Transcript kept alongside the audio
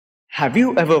Have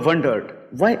you ever wondered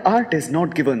why art is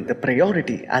not given the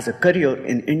priority as a career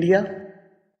in India?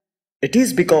 It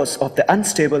is because of the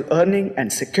unstable earning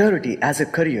and security as a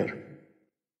career.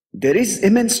 There is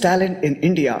immense talent in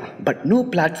India, but no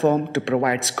platform to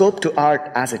provide scope to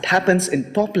art as it happens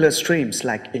in popular streams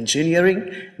like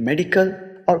engineering, medical,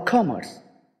 or commerce.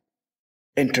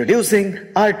 Introducing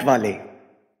Artwaley.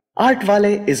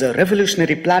 Artwaley is a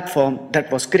revolutionary platform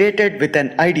that was created with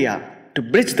an idea to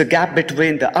bridge the gap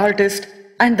between the artist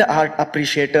and the art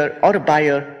appreciator or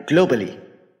buyer globally.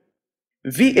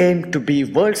 We aim to be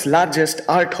world's largest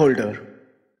art holder.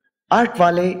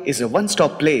 Artwaley is a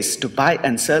one-stop place to buy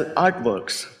and sell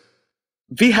artworks.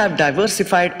 We have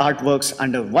diversified artworks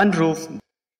under one roof.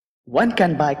 One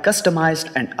can buy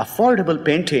customized and affordable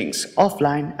paintings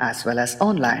offline as well as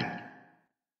online.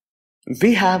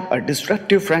 We have a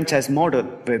disruptive franchise model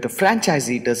where the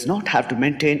franchisee does not have to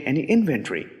maintain any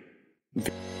inventory.